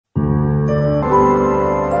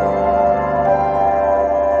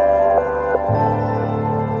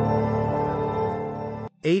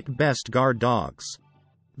best guard dogs.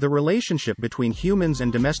 The relationship between humans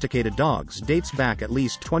and domesticated dogs dates back at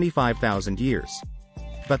least 25,000 years.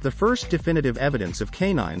 But the first definitive evidence of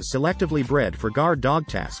canines selectively bred for guard dog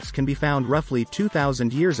tasks can be found roughly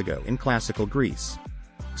 2,000 years ago in classical Greece.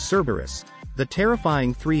 Cerberus, the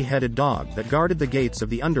terrifying three-headed dog that guarded the gates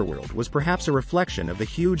of the underworld, was perhaps a reflection of the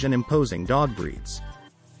huge and imposing dog breeds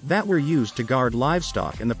that were used to guard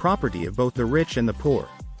livestock and the property of both the rich and the poor.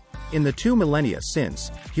 In the 2 millennia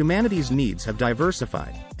since, humanity's needs have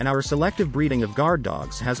diversified, and our selective breeding of guard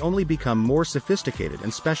dogs has only become more sophisticated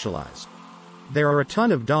and specialized. There are a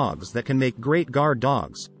ton of dogs that can make great guard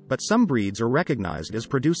dogs, but some breeds are recognized as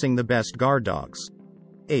producing the best guard dogs.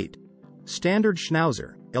 8. Standard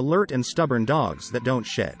Schnauzer, alert and stubborn dogs that don't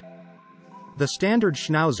shed. The Standard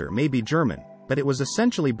Schnauzer may be German, but it was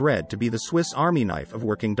essentially bred to be the Swiss Army knife of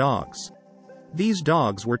working dogs. These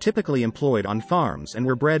dogs were typically employed on farms and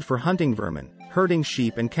were bred for hunting vermin, herding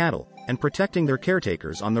sheep and cattle, and protecting their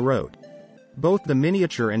caretakers on the road. Both the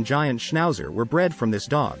miniature and giant Schnauzer were bred from this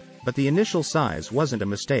dog, but the initial size wasn't a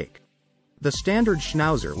mistake. The Standard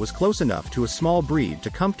Schnauzer was close enough to a small breed to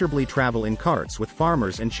comfortably travel in carts with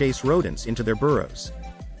farmers and chase rodents into their burrows.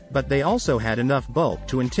 But they also had enough bulk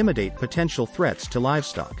to intimidate potential threats to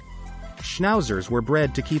livestock. Schnauzers were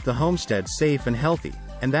bred to keep the homestead safe and healthy,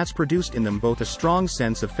 and that's produced in them both a strong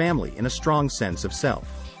sense of family and a strong sense of self.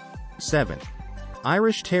 7.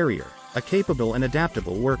 Irish Terrier, a capable and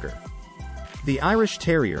adaptable worker. The Irish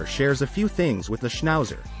Terrier shares a few things with the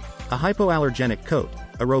Schnauzer: a hypoallergenic coat,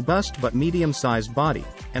 a robust but medium-sized body,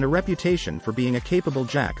 and a reputation for being a capable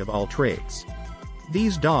jack of all trades.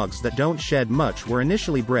 These dogs that don't shed much were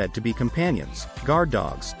initially bred to be companions, guard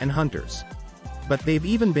dogs, and hunters. But they've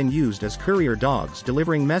even been used as courier dogs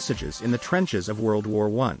delivering messages in the trenches of World War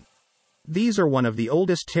I. These are one of the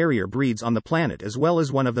oldest terrier breeds on the planet as well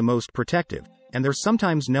as one of the most protective, and they're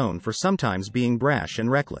sometimes known for sometimes being brash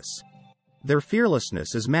and reckless. Their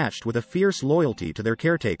fearlessness is matched with a fierce loyalty to their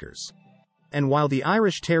caretakers. And while the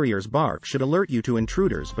Irish Terrier's bark should alert you to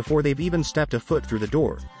intruders before they've even stepped a foot through the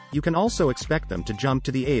door, you can also expect them to jump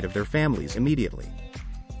to the aid of their families immediately.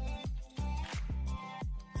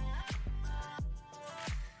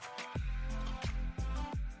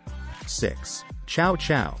 6. Chow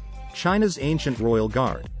Chow, China's ancient royal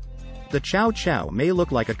guard. The Chow Chow may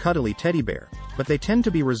look like a cuddly teddy bear, but they tend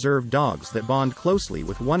to be reserved dogs that bond closely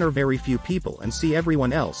with one or very few people and see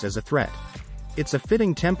everyone else as a threat. It's a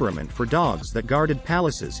fitting temperament for dogs that guarded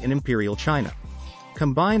palaces in imperial China.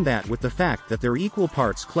 Combine that with the fact that they're equal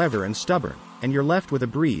parts clever and stubborn, and you're left with a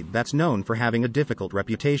breed that's known for having a difficult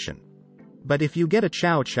reputation. But if you get a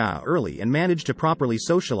Chow Chow early and manage to properly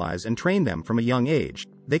socialize and train them from a young age,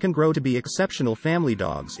 they can grow to be exceptional family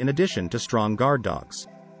dogs in addition to strong guard dogs.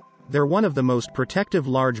 They're one of the most protective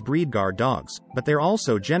large breed guard dogs, but they're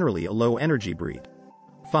also generally a low-energy breed.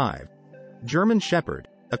 5. German Shepherd,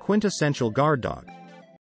 a quintessential guard dog.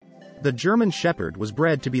 The German Shepherd was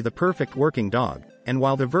bred to be the perfect working dog, and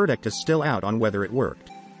while the verdict is still out on whether it worked,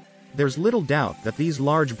 there's little doubt that these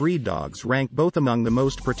large breed dogs rank both among the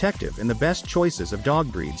most protective and the best choices of dog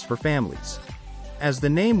breeds for families. As the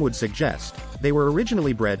name would suggest, they were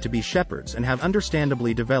originally bred to be shepherds and have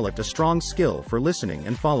understandably developed a strong skill for listening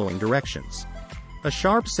and following directions. A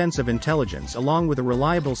sharp sense of intelligence along with a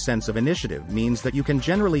reliable sense of initiative means that you can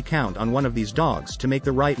generally count on one of these dogs to make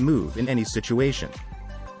the right move in any situation.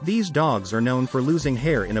 These dogs are known for losing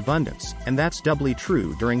hair in abundance, and that's doubly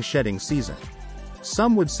true during shedding season.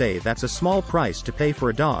 Some would say that's a small price to pay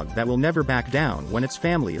for a dog that will never back down when its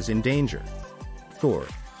family is in danger. 4.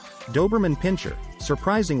 Doberman Pinscher,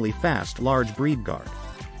 surprisingly fast large breed guard.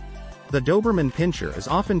 The Doberman Pinscher is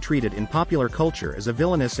often treated in popular culture as a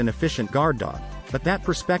villainous and efficient guard dog, but that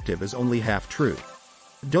perspective is only half true.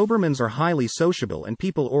 Dobermans are highly sociable and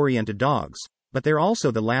people-oriented dogs, but they're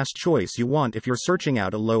also the last choice you want if you're searching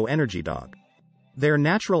out a low-energy dog. Their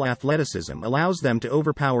natural athleticism allows them to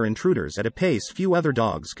overpower intruders at a pace few other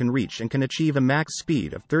dogs can reach and can achieve a max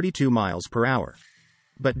speed of 32 miles per hour.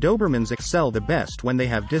 But Dobermans excel the best when they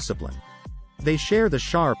have discipline. They share the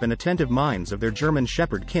sharp and attentive minds of their German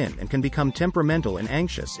Shepherd kin and can become temperamental and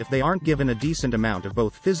anxious if they aren't given a decent amount of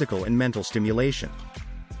both physical and mental stimulation.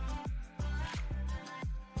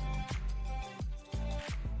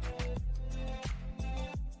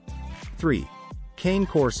 3. Cane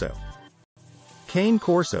Corso. Cane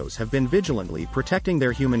Corsos have been vigilantly protecting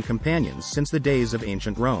their human companions since the days of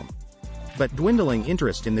ancient Rome. But dwindling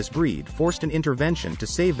interest in this breed forced an intervention to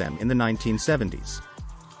save them in the 1970s.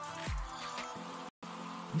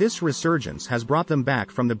 This resurgence has brought them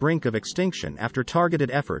back from the brink of extinction after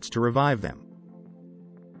targeted efforts to revive them.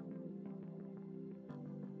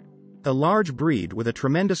 A large breed with a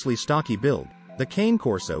tremendously stocky build, the Cane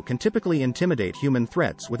Corso can typically intimidate human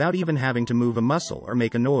threats without even having to move a muscle or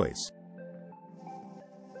make a noise.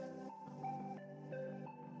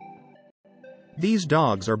 These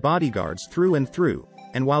dogs are bodyguards through and through,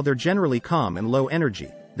 and while they're generally calm and low energy,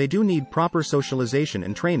 they do need proper socialization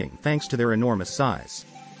and training thanks to their enormous size.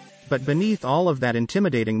 But beneath all of that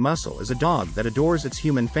intimidating muscle is a dog that adores its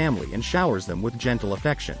human family and showers them with gentle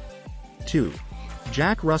affection. 2.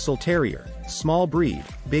 Jack Russell Terrier, small breed,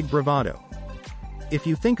 big bravado. If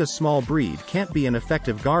you think a small breed can't be an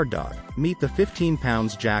effective guard dog, meet the 15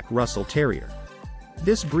 pounds Jack Russell Terrier.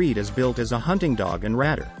 This breed is built as a hunting dog and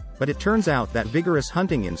ratter, but it turns out that vigorous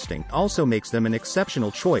hunting instinct also makes them an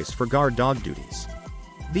exceptional choice for guard dog duties.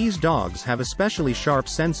 These dogs have especially sharp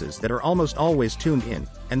senses that are almost always tuned in,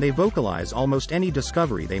 and they vocalize almost any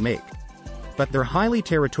discovery they make. But their highly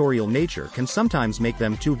territorial nature can sometimes make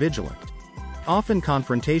them too vigilant. Often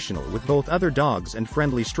confrontational with both other dogs and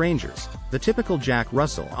friendly strangers, the typical Jack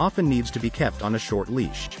Russell often needs to be kept on a short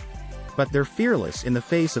leash. But they're fearless in the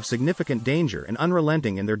face of significant danger and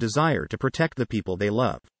unrelenting in their desire to protect the people they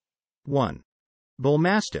love. 1. Bull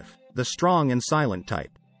Mastiff, the strong and silent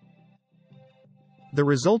type. The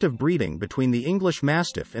result of breeding between the English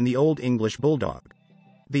Mastiff and the Old English Bulldog.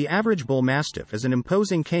 The average Bull Mastiff is an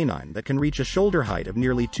imposing canine that can reach a shoulder height of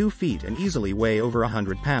nearly 2 feet and easily weigh over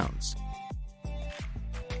 100 pounds.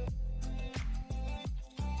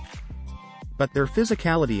 But their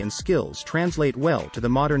physicality and skills translate well to the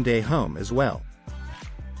modern-day home as well.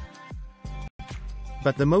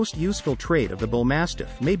 But the most useful trait of the Bull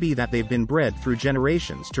Mastiff may be that they've been bred through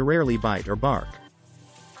generations to rarely bite or bark.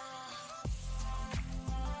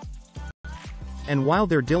 And while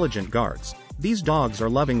they're diligent guards, these dogs are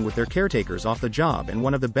loving with their caretakers off the job and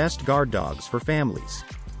one of the best guard dogs for families.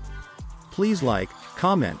 Please like,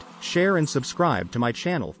 comment, share and subscribe to my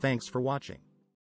channel. Thanks for watching.